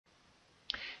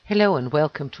Hello and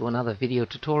welcome to another video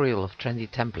tutorial of Trendy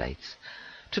Templates.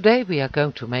 Today we are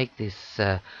going to make this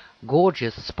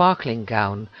gorgeous sparkling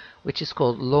gown, which is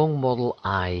called Long Model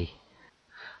I.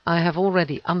 I have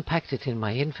already unpacked it in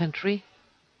my inventory,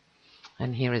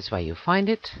 and here is where you find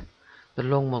it. The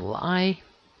Long Model I.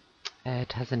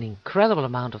 It has an incredible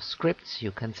amount of scripts.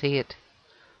 You can see it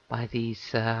by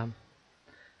these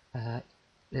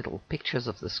little pictures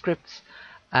of the scripts.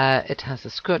 It has a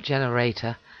skirt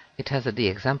generator. It has the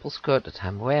example skirt that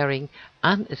I'm wearing,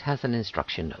 and it has an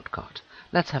instruction note card.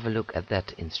 Let's have a look at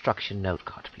that instruction note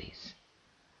card, please.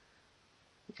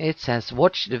 It says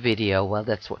watch the video. Well,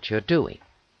 that's what you're doing.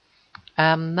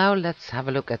 Now let's have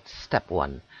a look at step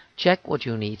 1. Check what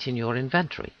you need in your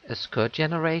inventory. A skirt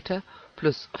generator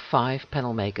plus 5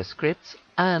 panel maker scripts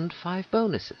and 5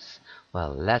 bonuses.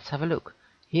 Well, let's have a look.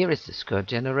 Here is the skirt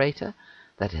generator.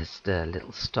 That is the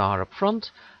little star up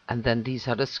front, and then these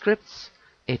are the scripts.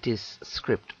 It is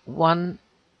script 1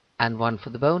 and 1 for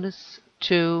the bonus,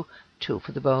 2, 2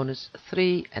 for the bonus,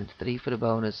 3 and 3 for the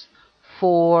bonus,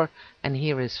 4, and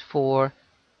here is 4,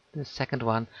 the second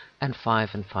one, and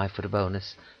 5 and 5 for the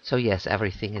bonus. So yes,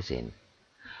 everything is in.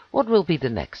 What will be the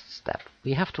next step?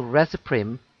 We have to res a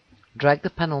prim, drag the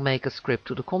panel maker script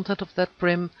to the content of that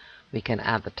prim. We can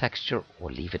add the texture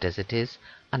or leave it as it is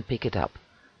and pick it up.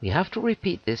 We have to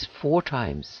repeat this 4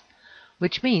 times,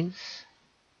 which means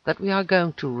that we are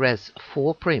going to res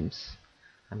 4 prims.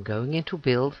 I'm going into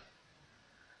build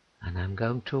and I'm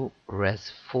going to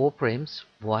res 4 prims.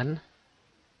 1,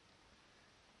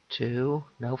 2,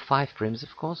 no 5 prims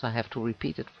of course, I have to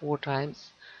repeat it 4 times.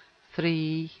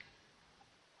 3,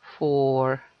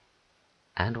 4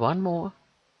 and 1 more.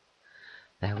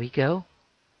 There we go.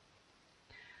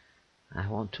 I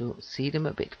want to see them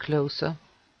a bit closer.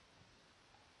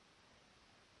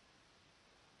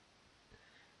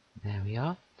 There we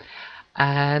are.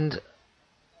 And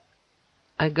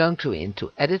I'm going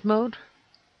into edit mode.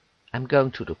 I'm going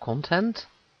to the content.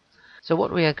 So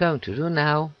what we are going to do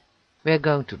now, we are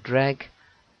going to drag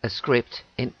a script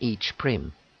in each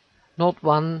prim. Not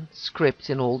one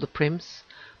script in all the prims,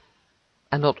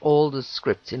 and not all the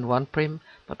scripts in one prim,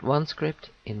 but one script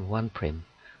in one prim.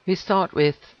 We start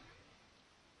with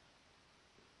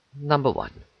number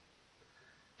 1.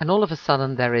 And all of a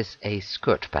sudden there is a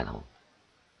skirt panel.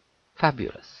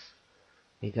 Fabulous.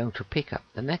 We're going to pick up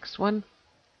the next one,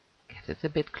 get it a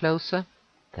bit closer,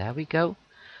 there we go,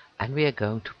 and we are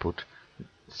going to put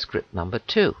script number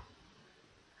 2.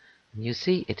 And you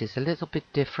see it is a little bit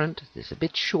different, it is a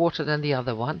bit shorter than the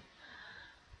other one.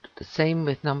 The same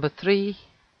with number 3.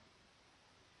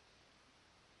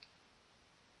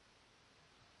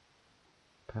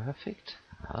 Perfect.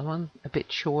 Another one a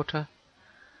bit shorter.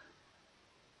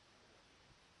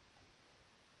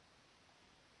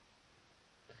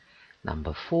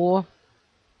 Number 4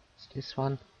 is this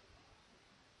one,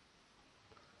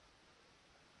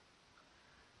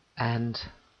 and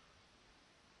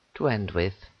to end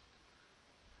with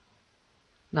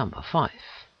number 5.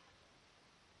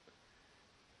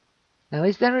 Now,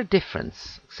 is there a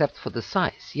difference except for the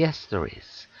size? Yes, there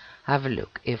is. Have a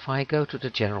look. If I go to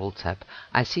the General tab,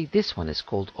 I see this one is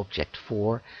called Object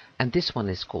 4, and this one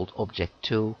is called Object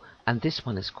 2, and this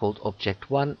one is called Object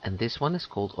 1, and this one is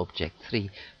called Object 3.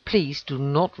 Please do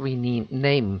not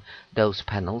rename those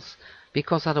panels,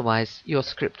 because otherwise your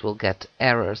script will get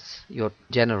errors, your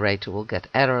generator will get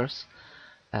errors.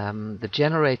 The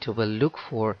generator will look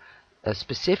for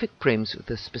specific prims with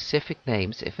the specific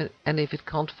names, and if it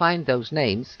can't find those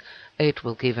names, it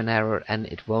will give an error and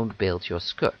it won't build your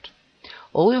skirt.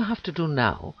 All you have to do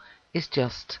now is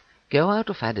just go out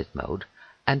of edit mode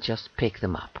and just pick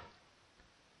them up.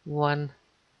 1,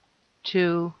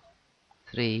 2,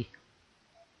 3,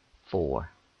 4,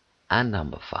 and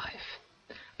number 5.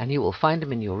 And you will find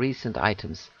them in your recent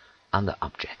items under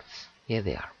objects. Here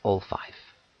they are, all 5.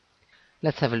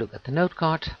 Let's have a look at the note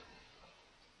card.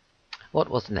 What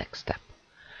was the next step?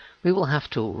 We will have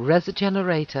to res a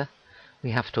generator.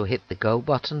 We have to hit the go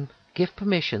button, give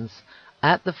permissions,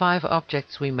 add the 5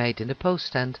 objects we made in the post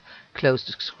stand, close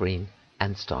the screen,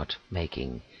 and start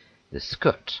making the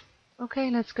skirt.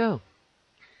 Okay, let's go.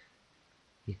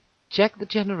 We check the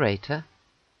generator.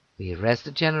 We res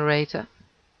the generator.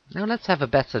 Now let's have a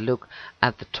better look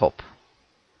at the top.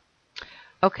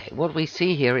 Okay, what we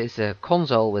see here is a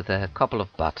console with a couple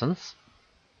of buttons.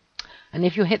 And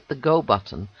if you hit the go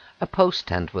button, a post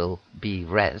stand will be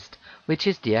resed, which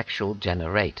is the actual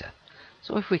generator.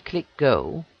 So if we click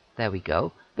go, there we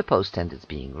go, the post stand is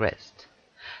being resed.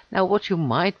 Now what you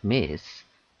might miss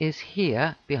is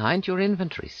here, behind your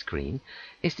inventory screen,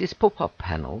 is this pop-up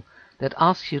panel that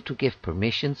asks you to give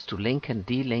permissions to link and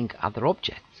delink other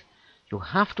objects. you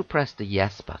have to press the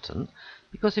yes button,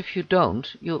 because if you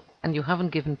don't, you haven't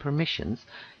given permissions,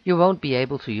 you won't be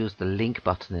able to use the link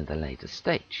button in the later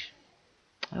stage.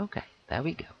 Okay, there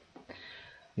we go.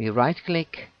 We right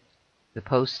click the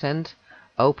post end,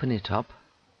 open it up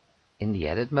in the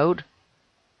edit mode.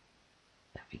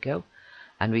 There we go.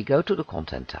 And we go to the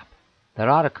content tab. There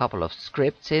are a couple of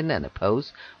scripts in and a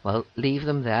pose. Well, leave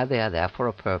them there. They are there for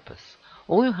a purpose.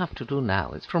 All you have to do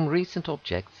now is from recent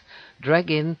objects, drag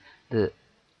in the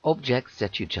objects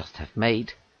that you just have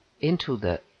made into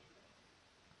the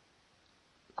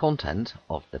content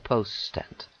of the post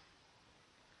stand.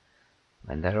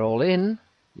 When they're all in,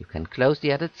 you can close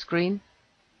the edit screen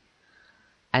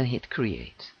and hit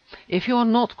create. If you are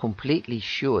not completely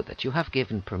sure that you have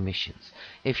given permissions,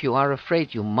 if you are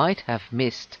afraid you might have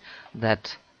missed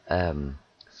that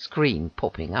screen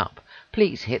popping up,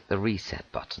 please hit the reset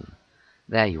button.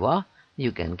 There you are.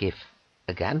 You can give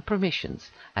again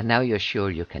permissions, and now you're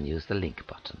sure you can use the link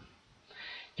button.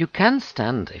 You can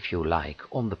stand, if you like,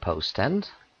 on the post stand,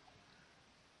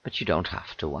 but you don't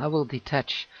have to. I will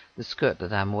detach the skirt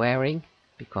that I'm wearing,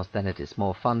 because then it is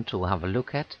more fun to have a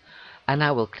look at. And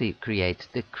I will create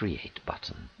the create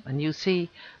button. And you see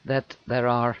that there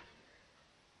are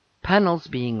panels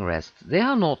being raised. They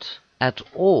are not at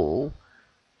all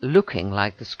looking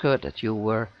like the skirt that you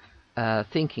were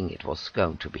thinking it was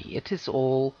going to be. It is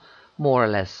all more or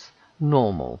less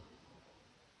normal.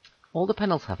 All the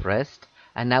panels have raised,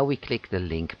 and now we click the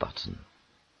link button.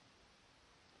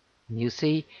 And you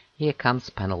see here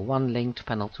comes panel 1 linked,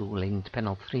 panel 2 linked,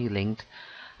 panel 3 linked.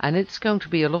 And it's going to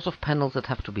be a lot of panels that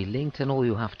have to be linked, and all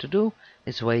you have to do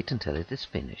is wait until it is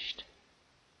finished.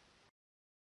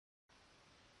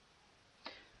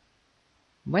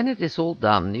 When it is all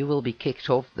done, you will be kicked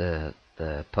off the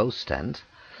post stand,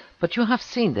 but you have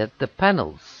seen that the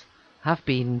panels have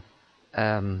been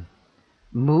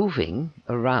moving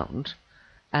around,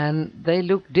 and they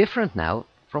look different now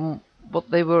from what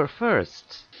they were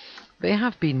first. They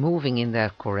have been moving in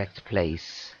their correct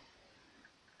place.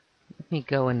 Let me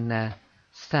go and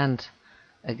stand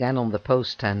again on the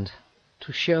post stand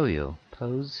to show you.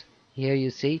 Pose. Here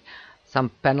you see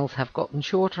some panels have gotten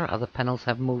shorter, other panels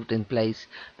have moved in place.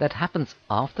 That happens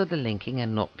after the linking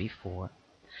and not before.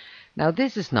 Now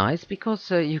this is nice because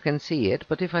you can see it,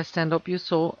 but if I stand up, you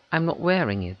saw I'm not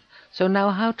wearing it. So now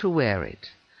how to wear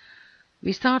it?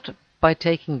 We start by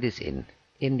taking this in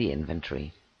the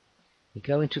inventory. We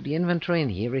go into the inventory,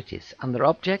 and here it is. Under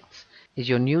objects is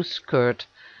your new skirt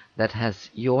that has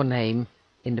your name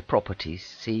in the properties.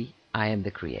 See, I am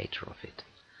the creator of it.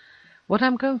 What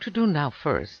I'm going to do now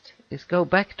first is go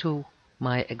back to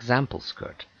my example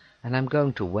skirt, and I'm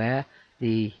going to wear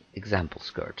the example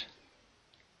skirt.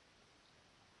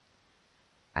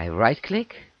 I right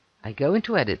click, I go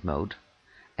into edit mode,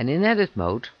 and in edit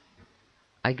mode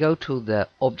I go to the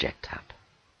object tab,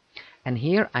 and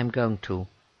here I'm going to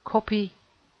copy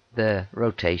the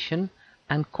rotation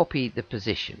and copy the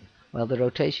position. Well, the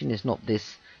rotation is not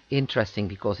this interesting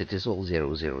because it is all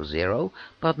 0, 0, 0,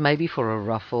 but maybe for a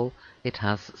ruffle it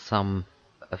has some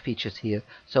features here.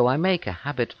 So I make a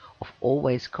habit of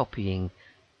always copying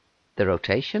the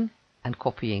rotation and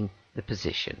copying the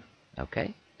position.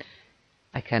 Okay?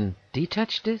 I can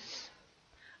detach this.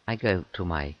 I go to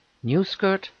my new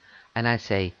skirt and I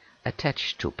say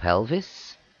attach to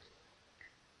pelvis.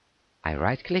 I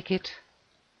right click it,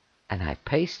 and I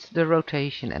paste the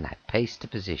rotation and I paste the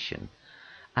position.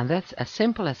 And that's as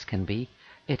simple as can be.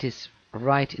 It is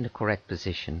right in the correct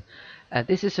position.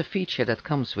 This is a feature that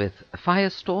comes with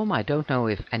Firestorm. I don't know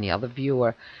if any other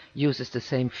viewer uses the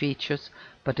same features,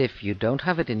 but if you don't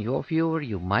have it in your viewer,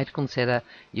 you might consider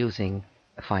using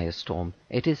Firestorm.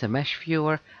 It is a mesh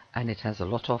viewer, and it has a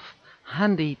lot of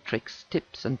handy tricks,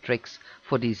 tips and tricks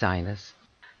for designers.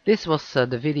 This was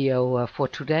the video for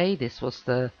today. This was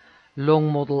the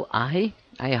long model eye.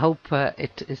 I hope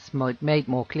it is made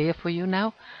more clear for you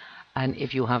now. And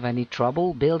if you have any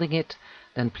trouble building it,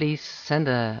 then please send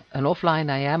an offline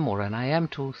IM or an IM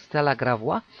to Stella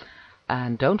Gravois.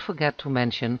 And don't forget to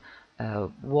mention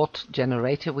what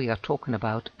generator we are talking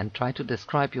about, and try to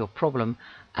describe your problem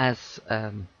as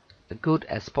good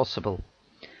as possible.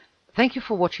 Thank you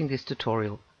for watching this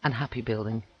tutorial, and happy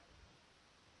building.